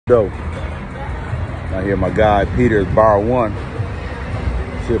Dope. I hear my guy Peter's bar one.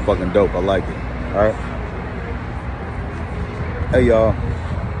 Shit fucking dope. I like it. Alright. Hey y'all.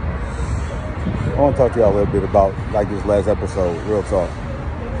 I want to talk to y'all a little bit about like this last episode, real talk.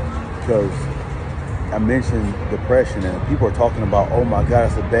 Because I mentioned depression and people are talking about, oh my God,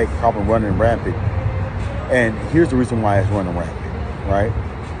 it's a bad problem running rampant. And here's the reason why it's running rampant, right?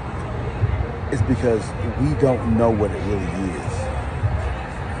 It's because we don't know what it really is,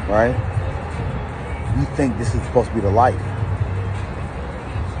 right? We think this is supposed to be the life.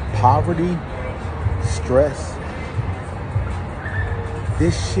 Poverty, stress,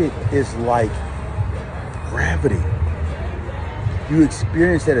 this shit is like gravity. You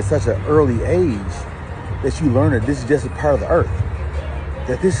experience that at such an early age that you learn that this is just a part of the earth.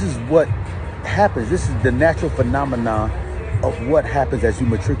 That this is what happens. This is the natural phenomenon of what happens as you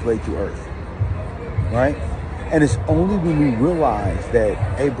matriculate through earth. Right? And it's only when we realize that,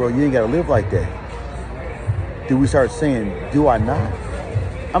 hey bro, you ain't gotta live like that, do we start saying, do I not?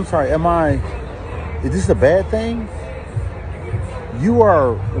 I'm sorry, is this a bad thing? You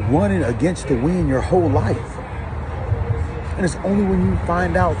are running against the wind your whole life. And it's only when you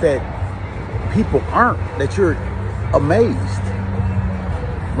find out that people aren't, that you're amazed,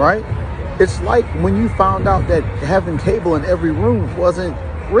 right? It's like when you found out that having cable in every room wasn't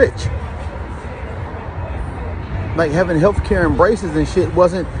rich. Like having healthcare and braces and shit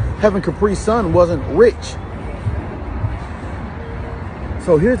wasn't, having Capri Sun wasn't rich.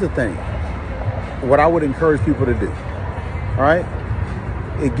 So here's the thing. What I would encourage people to do, all right?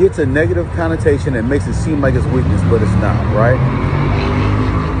 It gets a negative connotation and makes it seem like it's weakness, but it's not, right?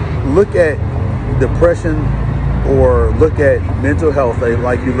 Look at depression or look at mental health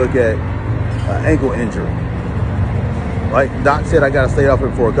like you look at ankle injury. Like doc said, I got to stay off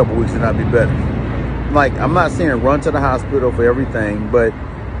it for a couple weeks and I'll be better. Like, I'm not saying run to the hospital for everything, but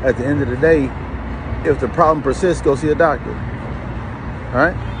at the end of the day, if the problem persists, go see a doctor. All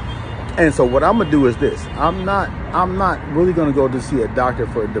right? And so what I'm gonna do is this. I'm not really gonna go to see a doctor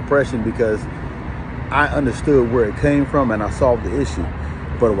for depression because I understood where it came from and I solved the issue.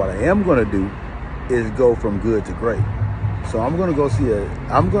 But what I am gonna do is go from good to great. So I'm gonna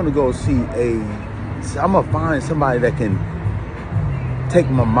find somebody that can take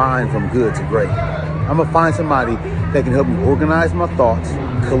my mind from good to great. I'm gonna find somebody that can help me organize my thoughts,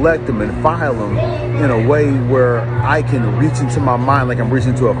 collect them and file them in a way where I can reach into my mind like I'm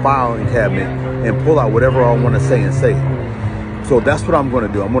reaching to a filing cabinet and pull out whatever I want to say and say it. So that's what I'm going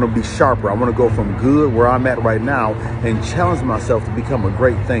to do. I'm going to be sharper. I want to go from good where I'm at right now and challenge myself to become a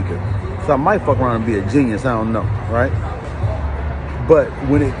great thinker. So I might fuck around and be a genius. I don't know, right? But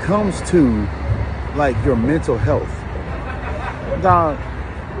when it comes to like your mental health, dog,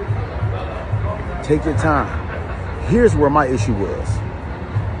 take your time. Here's where my issue was.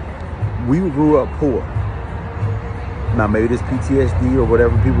 We grew up poor. Now maybe this PTSD or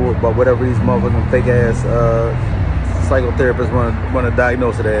whatever these motherfucking fake ass psychotherapists want to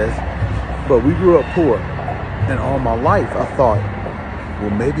diagnose it as. But we grew up poor. And all my life I thought,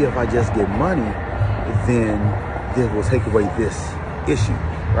 well, maybe if I just get money, then this will take away this issue,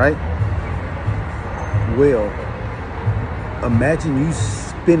 right? Well, imagine you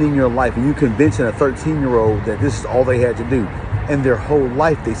spending your life and you convincing a 13-year-old that this is all they had to do. And their whole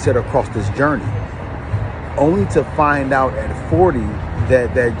life they set across this journey. Only to find out at 40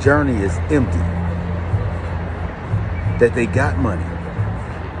 that that journey is empty. That they got money.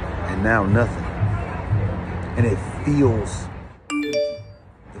 And now nothing. And it feels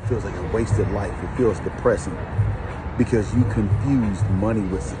like a wasted life. It feels depressing. Because you confused money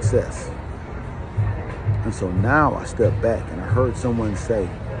with success. And so now I step back and I heard someone say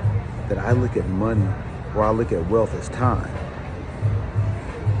that I look at money or I look at wealth as time.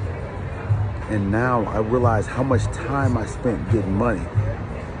 And now I realize how much time I spent getting money.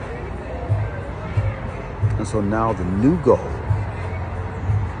 And so now the new goal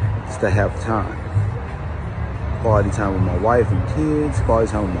is to have time. Quality time with my wife and kids,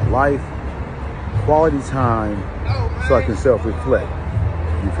 quality time with my life, quality time so I can self-reflect.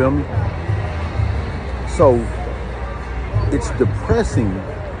 You feel me? So it's depressing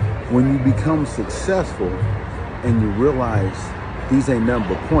when you become successful and you realize these ain't nothing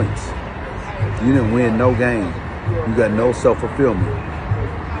but points. You didn't win no game. You got no self-fulfillment.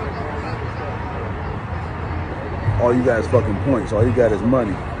 All you got is fucking points. All you got is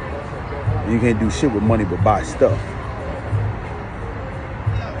money. And you can't do shit with money but buy stuff.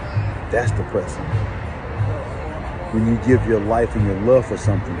 That's depressing. When you give your life and your love for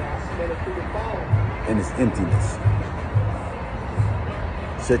something and it's emptiness.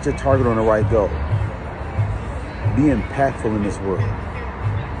 Set your target on the right goal. Be impactful in this world.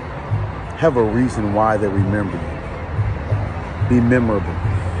 have a reason why they remember you. Be memorable.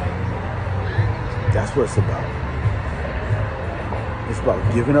 That's what it's about. It's about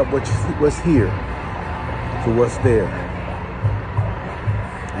giving up what's here for what's there.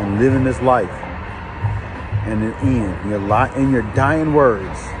 And living this life. And in the end, in your dying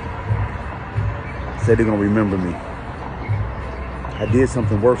words, say they're going to remember me. I did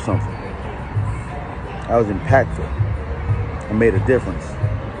something worth something. I was impactful. I made a difference.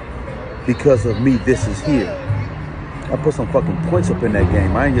 Because of me, this is here. I put some fucking points up in that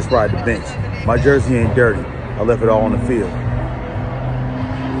game. I ain't just ride the bench. My jersey ain't dirty. I left it all on the field.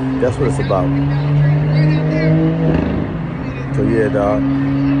 That's what it's about. So yeah, dog.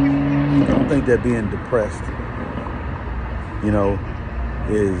 I don't think that being depressed, you know,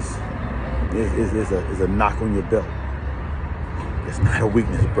 is a knock on your belt. It's not a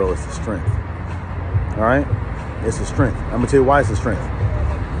weakness, bro. It's a strength. All right? It's a strength. I'm gonna tell you why it's a strength.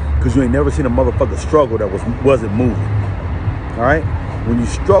 Because you ain't never seen a motherfucker struggle that wasn't moving. All right? When you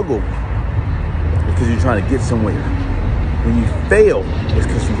struggle, it's because you're trying to get somewhere. When you fail, it's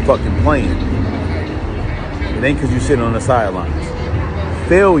because you're fucking playing. It ain't because you're sitting on the sidelines.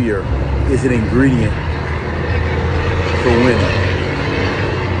 Failure is an ingredient for winning.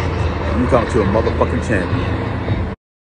 You talking to a motherfucking champion.